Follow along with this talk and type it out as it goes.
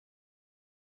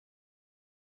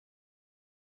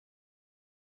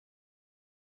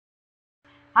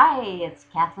Hi, it's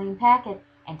Kathleen Packard,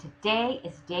 and today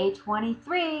is day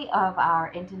 23 of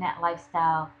our Internet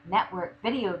Lifestyle Network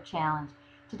video challenge.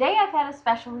 Today I've had a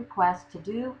special request to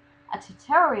do a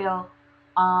tutorial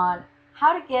on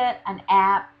how to get an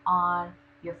app on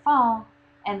your phone,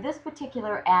 and this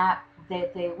particular app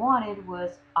that they wanted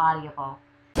was Audible.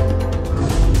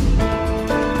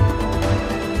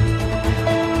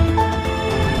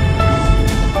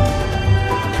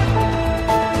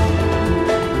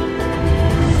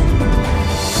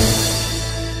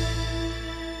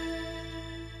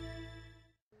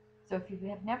 So if you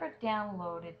have never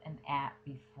downloaded an app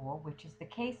before, which is the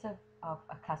case of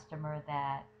a customer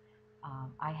that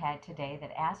I had today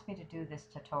that asked me to do this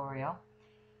tutorial,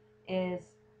 is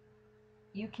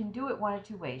you can do it one of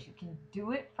two ways. You can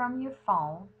do it from your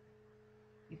phone.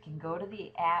 You can go to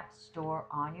the app store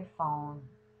on your phone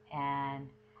and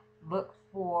look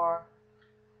for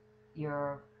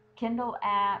your Kindle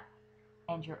app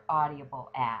and your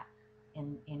Audible app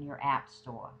in your app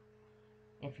store.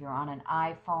 If you're on an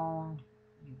iPhone,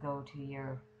 you go to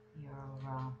your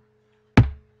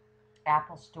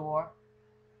Apple store.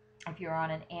 If you're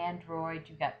on an Android,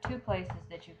 you've got two places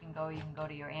that you can go. You can go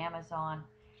to your Amazon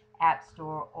App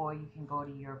Store, or you can go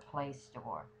to your Play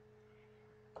Store.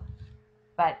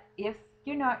 But if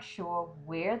you're not sure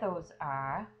where those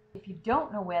are, if you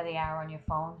don't know where they are on your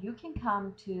phone, you can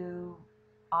come to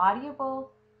audible.com/SW,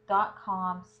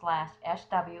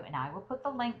 and I will put the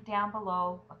link down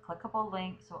below, a clickable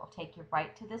link, so it'll take you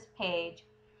right to this page.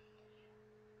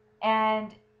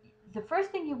 And the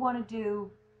first thing you want to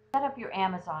do, set up your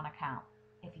Amazon account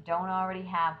if you don't already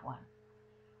have one,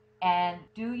 and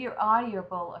do your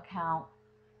Audible account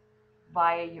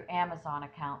via your Amazon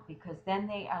account, because then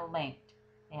they are linked.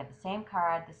 They have the same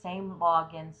card, the same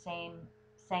login, same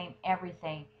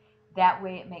everything. That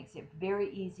way it makes it very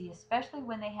easy, especially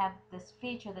when they have this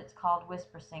feature that's called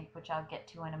Whisper Sync, which I'll get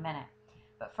to in a minute.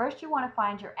 But first you want to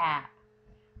find your app,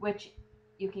 which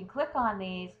you can click on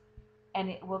these and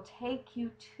it will take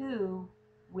you to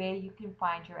where you can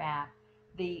find your app.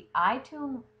 The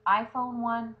iPhone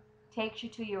one takes you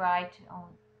to your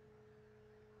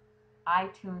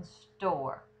iTunes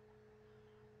store.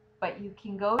 But you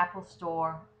can go to Apple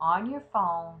Store on your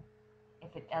phone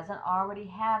if it doesn't already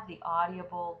have the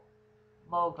Audible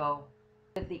logo.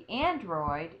 With the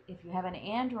Android, if you have an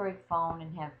Android phone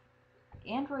and have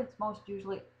Androids, most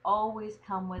usually always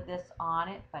come with this on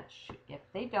it, but if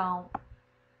they don't,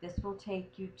 this will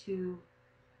take you to,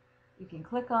 you can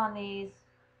click on these,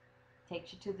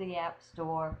 takes you to the App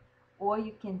Store, or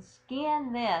you can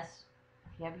scan this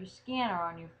if you have your scanner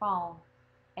on your phone,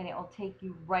 and it will take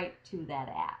you right to that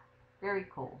app. Very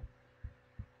cool.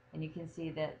 And you can see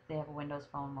that they have a Windows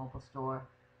Phone mobile store.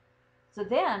 So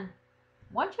then,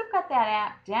 once you've got that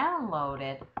app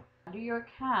downloaded, under your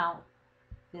account,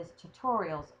 there's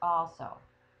tutorials also.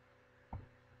 I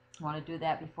want to do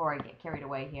that before I get carried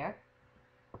away here.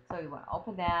 So you want to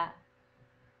open that.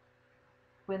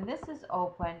 When this is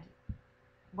opened,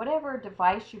 whatever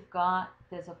device you've got,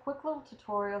 there's a quick little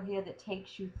tutorial here that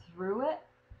takes you through it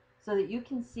so that you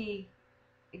can see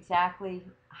exactly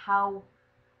how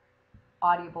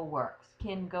Audible works. You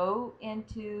can go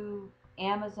into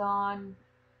Amazon,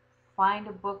 find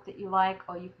a book that you like,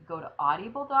 or you can go to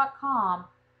audible.com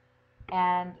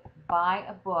and buy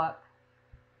a book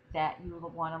that you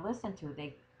want to listen to.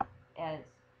 They,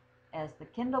 as the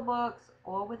Kindle books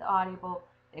or with Audible,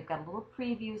 they've got a little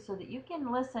preview so that you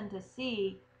can listen to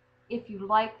see if you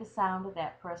like the sound of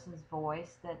that person's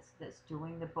voice that's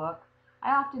doing the book.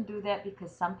 I often do that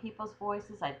because some people's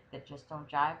voices that just don't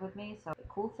jive with me. So the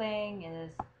cool thing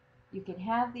is you can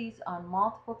have these on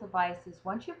multiple devices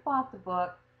once you've bought the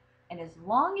book, and as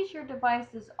long as your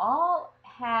devices all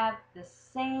have the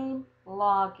same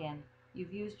login,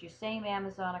 you've used your same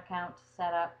Amazon account to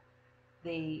set up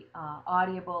the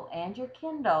Audible and your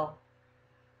Kindle,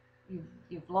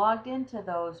 you've logged into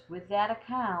those with that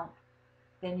account,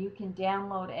 then you can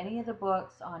download any of the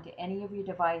books onto any of your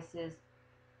devices.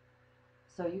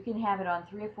 So you can have it on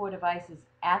 3 or 4 devices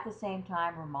at the same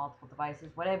time, or multiple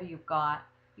devices, whatever you've got.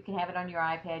 You can have it on your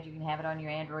iPad, you can have it on your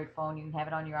Android phone, you can have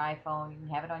it on your iPhone, you can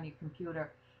have it on your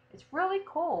computer. It's really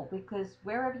cool because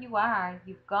wherever you are,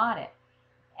 you've got it.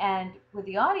 And with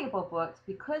the Audible books,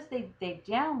 because they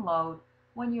download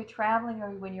when you're traveling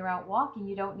or when you're out walking,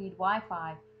 you don't need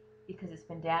Wi-Fi because it's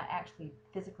been actually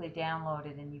physically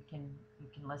downloaded, and you can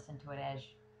listen to it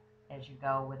as you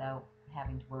go without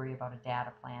having to worry about a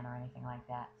data plan or anything like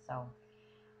that. So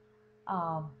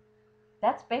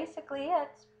that's basically it.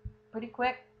 It's pretty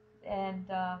quick. And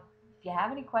if you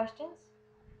have any questions,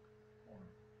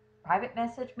 private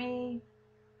message me,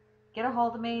 get a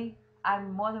hold of me,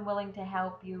 I'm more than willing to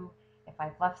help you if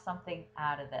I've left something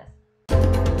out of this.